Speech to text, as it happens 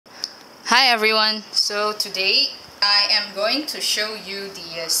Hi everyone, so today I am going to show you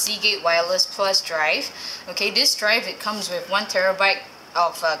the Seagate Wireless Plus drive. Okay, this drive, it comes with 1 terabyte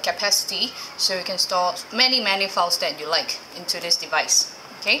of capacity, so you can store many files that you like into this device.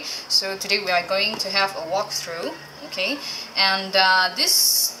 Okay, so today we are going to have a walkthrough. Okay, and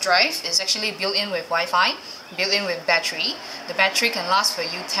this drive is actually built in with Wi-Fi, built in with battery. The battery can last for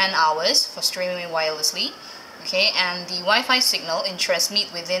you 10 hours for streaming wirelessly. Okay, and the Wi-Fi signal in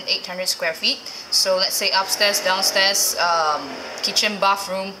transmit within 800 square feet. So let's say upstairs, downstairs, kitchen,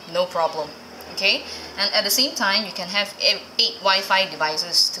 bathroom, no problem. Okay, and at the same time, you can have 8 Wi-Fi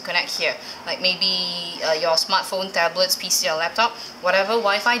devices to connect here, like maybe your smartphone, tablets, PC or laptop, whatever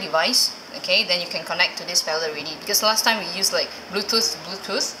Wi-Fi device. Okay, then you can connect to this fella already, because last time we used like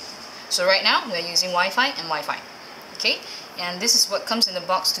Bluetooth. So right now we're using Wi-Fi and Wi-Fi. Okay, and this is what comes in the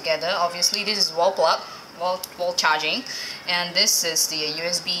box together. Obviously, this is wall plug. Wall charging, and this is the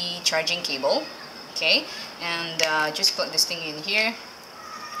USB charging cable. Okay, and just plug this thing in here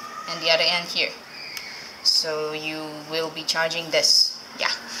and the other end here, so you will be charging this.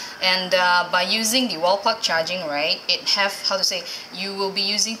 Yeah, and by using the wall plug charging, right, it have, how to say, you will be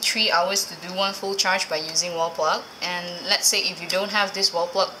using 3 hours to do 1 full charge by using wall plug. And let's say if you don't have this wall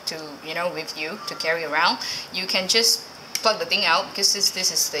plug to, with you to carry around, you can just plug the thing out, because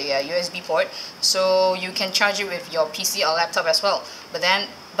this is the USB port, so you can charge it with your PC or laptop as well. But then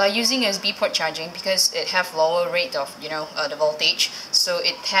by using USB port charging, because it have lower rate of the voltage, so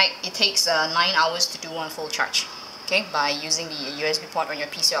it takes 9 hours to do 1 full charge. Okay, by using the USB port on your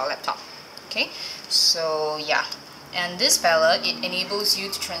PC or laptop. Okay, so yeah, and this fella, it enables you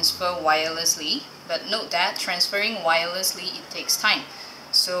to transfer wirelessly, but note that transferring wirelessly, it takes time.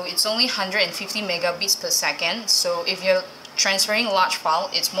 So it's only 150 megabits per second. So if you're transferring a large file,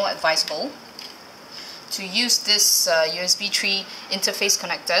 it's more advisable to use this USB 3 interface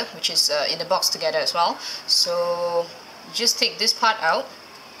connector, which is in the box together as well. So just take this part out,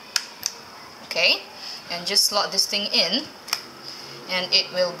 okay, and just slot this thing in, and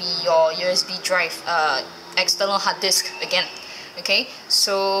it will be your USB drive, external hard disk again. Okay,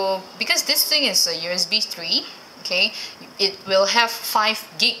 so because this thing is a USB 3, okay, it will have 5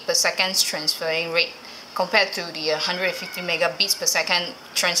 gig per second transferring rate compared to the 150 megabits per second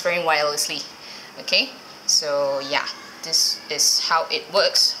transferring wirelessly. Okay, so yeah, this is how it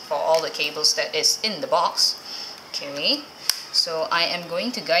works for all the cables that is in the box. Okay, so I am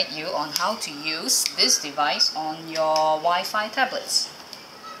going to guide you on how to use this device on your Wi-Fi tablets.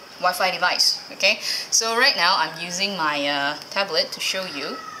 Wi-Fi device. Okay, so right now I'm using my tablet to show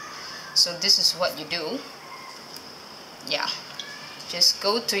you. So this is what you do. Yeah, just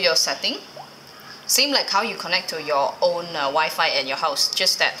go to your setting, same like how you connect to your own Wi-Fi at your house,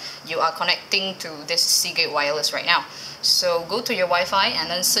 just that you are connecting to this Seagate Wireless right now. So go to your Wi-Fi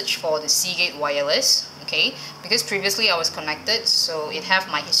and then search for the Seagate Wireless. Okay, because previously I was connected, so it have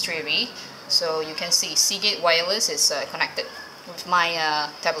my history already. So you can see Seagate Wireless is connected with my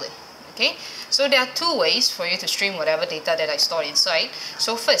tablet. Okay, so there are 2 ways for you to stream whatever data that I stored inside.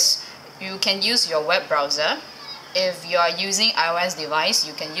 So first, you can use your web browser. If you are using iOS device,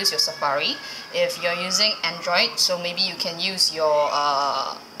 you can use your Safari. If you're using Android, so maybe you can use your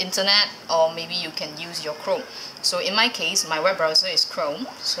internet, or maybe you can use your Chrome. So in my case, my web browser is Chrome.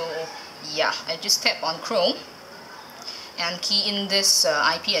 So yeah, I just tap on Chrome and key in this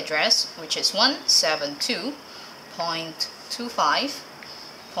IP address, which is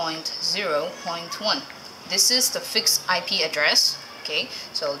 172.25.0.1. This is the fixed IP address. Okay,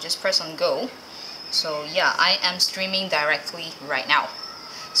 so just press on go. So yeah, I am streaming directly right now.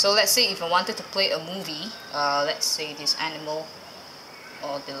 So let's say if I wanted to play a movie, let's say this animal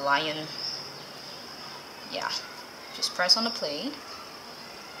or the lion. Yeah, just press on the play.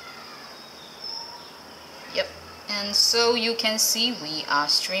 Yep, and so you can see we are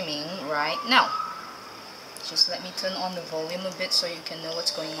streaming right now. Just let me turn on the volume a bit so you can know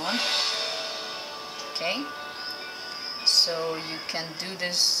what's going on. Okay, so you can do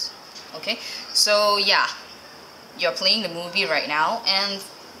this. Okay, so yeah, you're playing the movie right now, and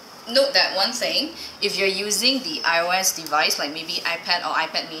note that one thing, if you're using the iOS device, like maybe iPad or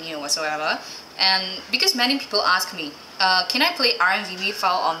iPad mini or whatsoever, and because many people ask me, can I play RMVB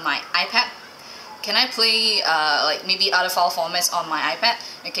file on my iPad? Can I play like maybe other file formats on my iPad?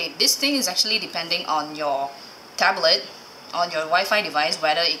 Okay, this thing is actually depending on your tablet, on your Wi-Fi device,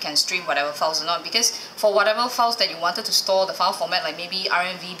 whether it can stream whatever files or not. Because for whatever files that you wanted to store the file format, like maybe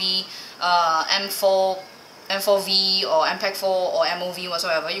RMVB, M4V or MPEG-4 or MOV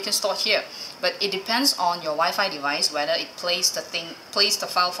whatsoever, you can store here. But it depends on your Wi-Fi device whether it plays the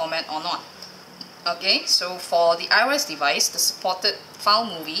file format or not. Okay, so for the iOS device, the supported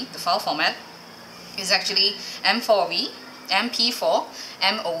the file format is actually M4V, MP4,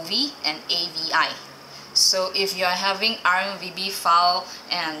 MOV, and AVI. So if you are having RMVB file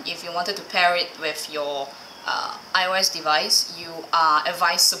and if you wanted to pair it with your iOS device, you are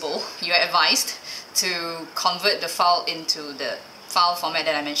advised to convert the file into the file format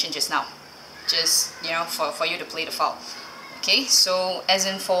that I mentioned just now. Just, you know, for you to play the file. Okay, so as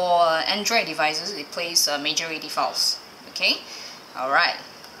in for Android devices, it plays major AD files. Okay, alright.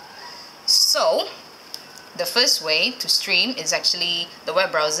 So the first way to stream is actually the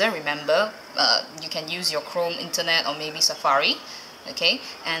web browser. Remember, you can use your Chrome internet or maybe Safari. Okay,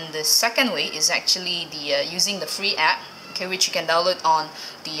 and the second way is actually the using the free app, okay, which you can download on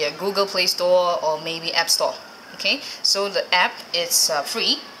the Google Play Store or maybe App Store. Okay, so the app is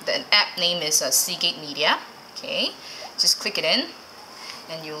free. The app name is Seagate Media. Okay, just click it in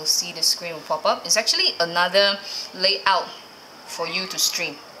and you'll see the screen will pop up. It's actually another layout for you to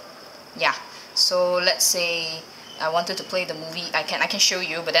stream. Yeah, so let's say I wanted to play the movie. I can show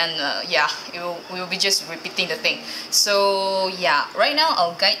you, but then yeah, we will be just repeating the thing. So yeah, right now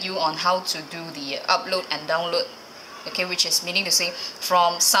I'll guide you on how to do the upload and download. Okay, which is meaning to say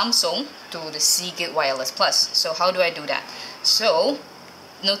from Samsung to the Seagate Wireless Plus. So how do I do that? So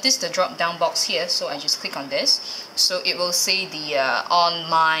notice the drop down box here, so I just click on this. So it will say the on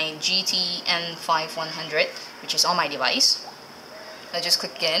my GTN5100, which is on my device. I just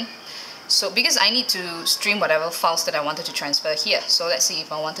click in. So because I need to stream whatever files that I wanted to transfer here. So let's see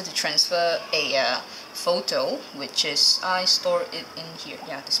if I wanted to transfer a photo, which is, I store it in here,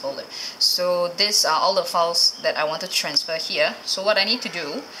 yeah, this folder. So these are all the files that I wanted to transfer here. So what I need to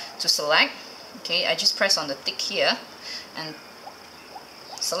do to select, okay, I just press on the tick here and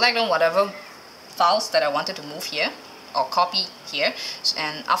select on whatever files that I wanted to move here or copy here.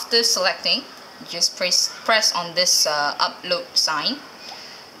 And after selecting, just press on this upload sign,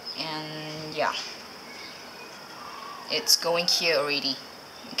 and yeah, it's going here already.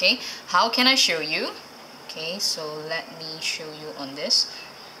 Okay, how can I show you? Okay, so let me show you on this.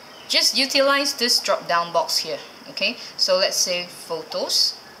 Just utilize this drop down box here. Okay, so let's say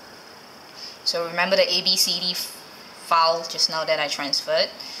photos. So remember the ABCD file just now that I transferred.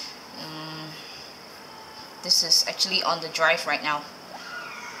 This is actually on the drive right now.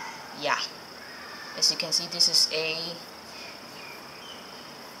 Yeah, as you can see, this is A,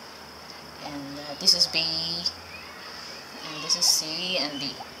 and this is B, and this is C and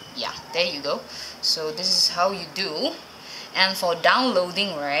D. Yeah, there you go. So this is how you do. And for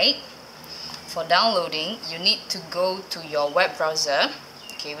downloading, right, for downloading you need to go to your web browser,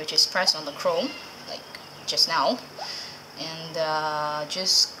 okay, which is press on the Chrome like just now, and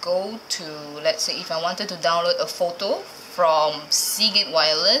just go to, let's say if I wanted to download a photo from Seagate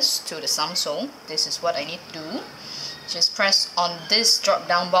Wireless to the Samsung, this is what I need to do. Just press on this drop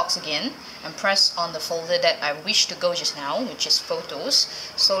down box again and press on the folder that I wish to go just now, which is photos.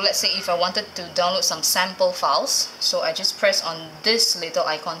 So let's say if I wanted to download some sample files, so I just press on this little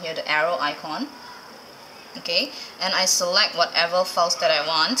icon here, the arrow icon, okay, and I select whatever files that I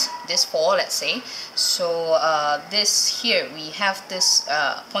want, this 4, let's say. So this here, we have this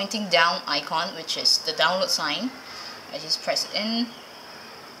pointing down icon, which is the download sign. I just press it in.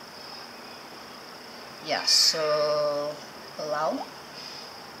 Yeah, so allow.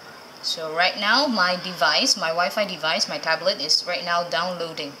 So right now my device, my Wi-Fi device, my tablet is right now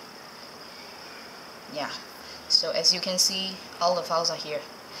downloading. Yeah, so as you can see, all the files are here.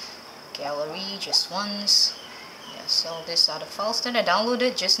 Gallery, just once. Yeah, so these are the files that I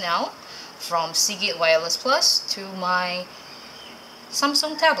downloaded just now from Seagate Wireless Plus to my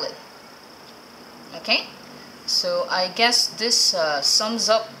Samsung tablet. Okay, so I guess this sums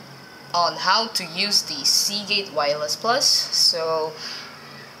up on how to use the Seagate Wireless Plus. So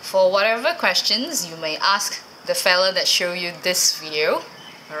for whatever questions you may ask the fella that showed you this video,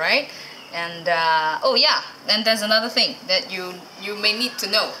 alright? And oh yeah, and there's another thing that you may need to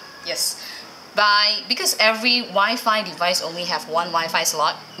know. Yes, because every Wi-Fi device only have one Wi-Fi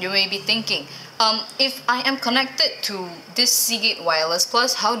slot, you may be thinking, if I am connected to this Seagate Wireless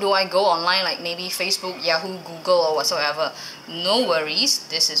Plus, how do I go online, like maybe Facebook, Yahoo, Google or whatsoever? No worries,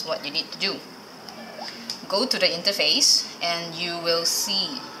 this is what you need to do. Go to the interface and you will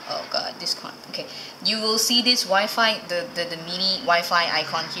see, oh god, this can't, okay, you will see this Wi-Fi, the mini Wi-Fi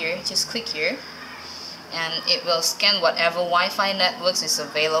icon here. Just click here and it will scan whatever Wi-Fi networks is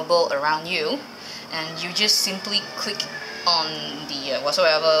available around you, and you just simply click on the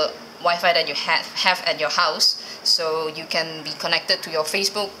whatsoever Wi-Fi that you have at your house, so you can be connected to your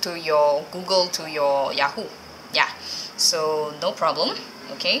Facebook, to your Google, to your Yahoo. Yeah, so no problem.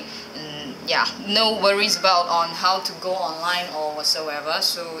 Okay, and yeah, no worries about on how to go online or whatsoever.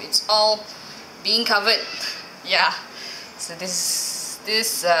 So it's all being covered. Yeah. So this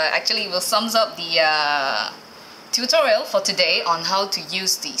actually will sums up the tutorial for today on how to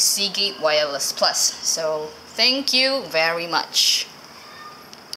use the Seagate Wireless Plus. So thank you very much.